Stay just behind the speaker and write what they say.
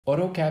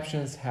Auto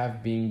captions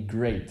have been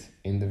great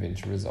in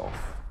DaVinci Resolve.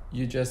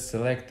 You just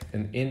select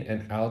an in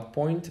and out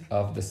point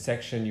of the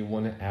section you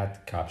want to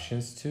add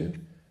captions to.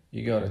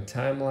 You go to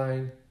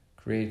timeline,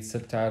 create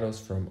subtitles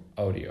from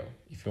audio.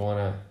 If you want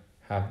to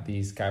have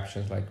these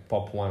captions like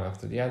pop one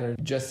after the other,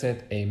 just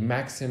set a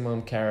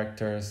maximum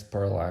characters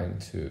per line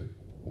to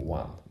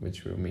 1,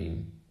 which will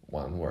mean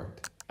 1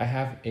 word. I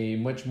have a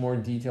much more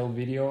detailed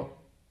video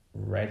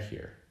right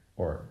here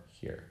or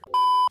here.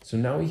 So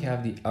now we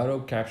have the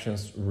auto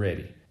captions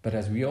ready. But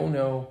as we all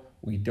know,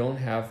 we don't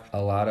have a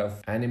lot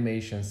of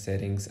animation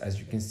settings. As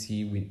you can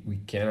see, we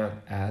cannot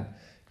add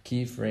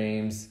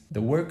keyframes. The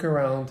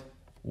workaround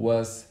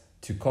was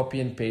to copy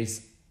and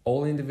paste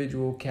all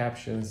individual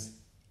captions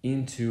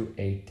into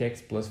a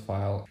text plus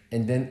file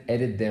and then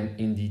edit them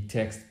in the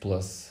text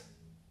plus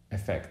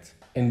effect.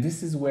 And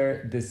this is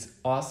where this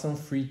awesome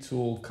free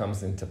tool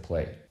comes into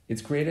play.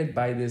 It's created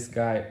by this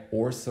guy,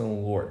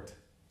 Orson Lord.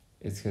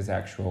 It's his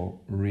actual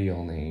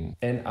real name.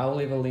 And I'll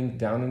leave a link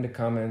down in the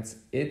comments.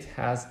 It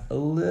has a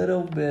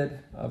little bit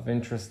of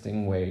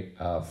interesting way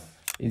of,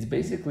 it's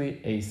basically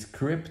a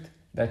script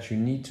that you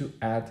need to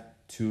add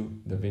to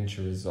DaVinci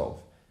Resolve.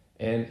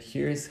 And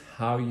here's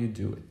how you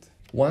do it.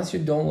 Once you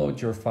download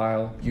your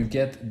file, you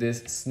get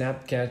this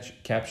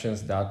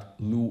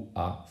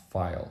snapcaptions.lua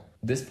file.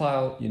 This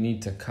file you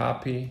need to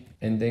copy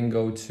and then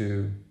go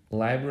to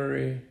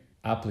Library,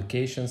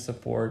 Application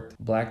Support,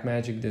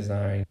 Blackmagic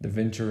Design,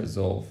 DaVinci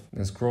Resolve,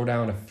 then scroll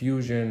down to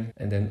Fusion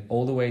and then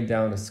all the way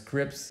down to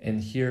Scripts,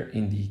 and here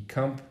in the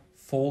Comp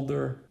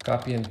folder,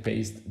 copy and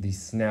paste the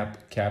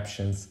Snap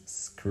Captions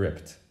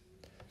script.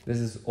 This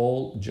is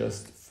all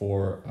just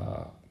for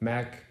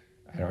Mac.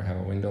 I don't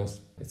have a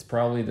Windows. It's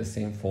probably the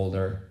same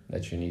folder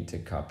that you need to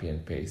copy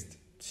and paste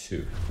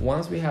to.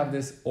 Once we have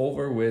this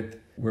over with,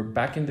 we're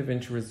back in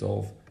DaVinci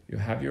Resolve. You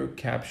have your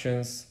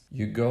captions,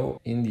 you go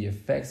in the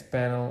effects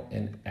panel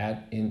and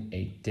add in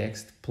a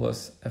text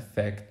plus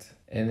effect.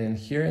 And then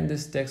here in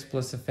this text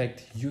plus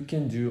effect, you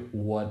can do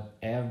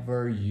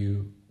whatever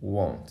you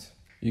want.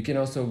 You can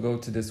also go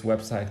to this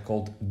website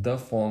called The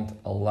Font,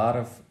 a lot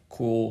of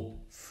cool,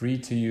 free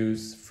to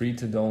use, free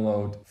to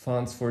download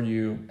fonts for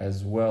you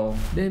as well.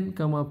 Then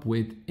come up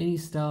with any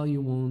style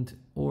you want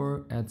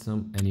or add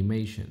some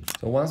animation.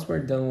 So once we're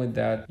done with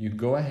that, you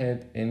go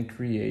ahead and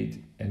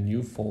create a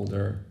new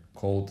folder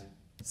called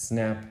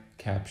Snap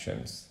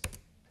Captions.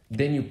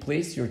 Then you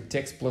place your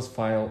text plus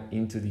file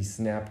into the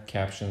Snap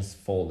Captions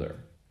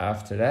folder.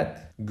 After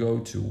that, go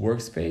to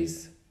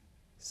Workspace,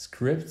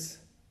 Scripts,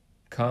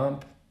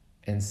 Comp,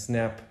 and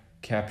Snap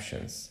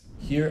Captions.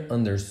 Here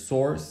under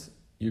Source,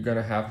 you're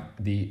gonna have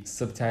the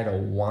subtitle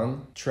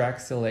 1 track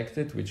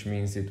selected, which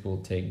means it will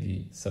take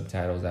the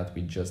subtitles that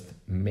we just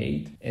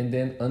made. And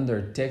then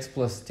under text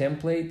plus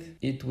template,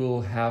 it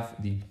will have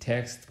the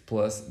text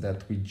plus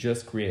that we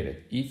just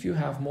created. If you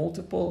have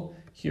multiple,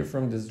 here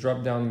from this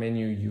drop-down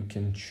menu, you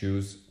can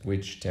choose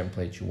which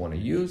template you want to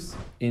use.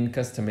 In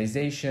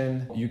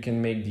customization, you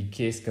can make the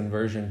case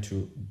conversion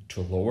to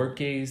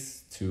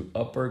lowercase, to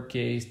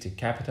uppercase, to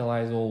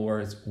capitalize all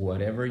words,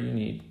 whatever you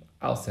need.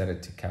 I'll set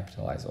it to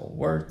capitalize all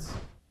words.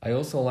 I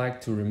also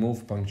like to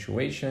remove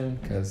punctuation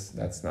because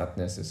that's not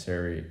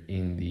necessary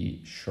in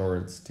the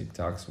shorts,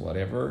 TikToks,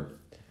 whatever.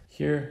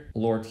 Here,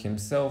 Lord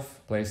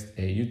himself placed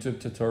a YouTube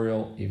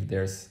tutorial if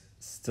there's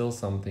still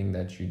something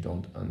that you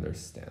don't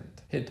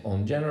understand. Hit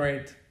on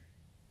generate.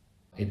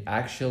 It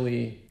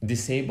actually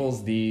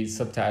disables the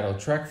subtitle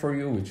track for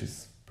you, which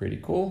is pretty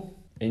cool.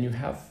 And you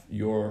have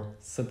your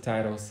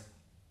subtitles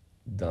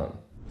done.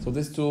 So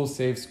this tool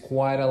saves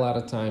quite a lot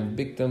of time.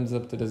 Big thumbs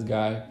up to this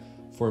guy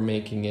for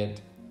making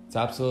it. It's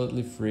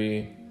absolutely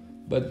free.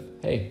 But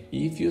hey,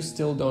 if you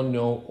still don't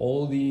know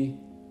all the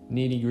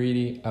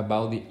nitty-gritty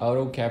about the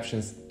auto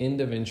captions in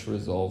DaVinci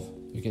Resolve,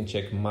 you can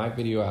check my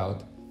video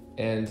out.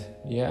 And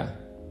yeah,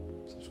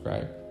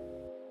 subscribe.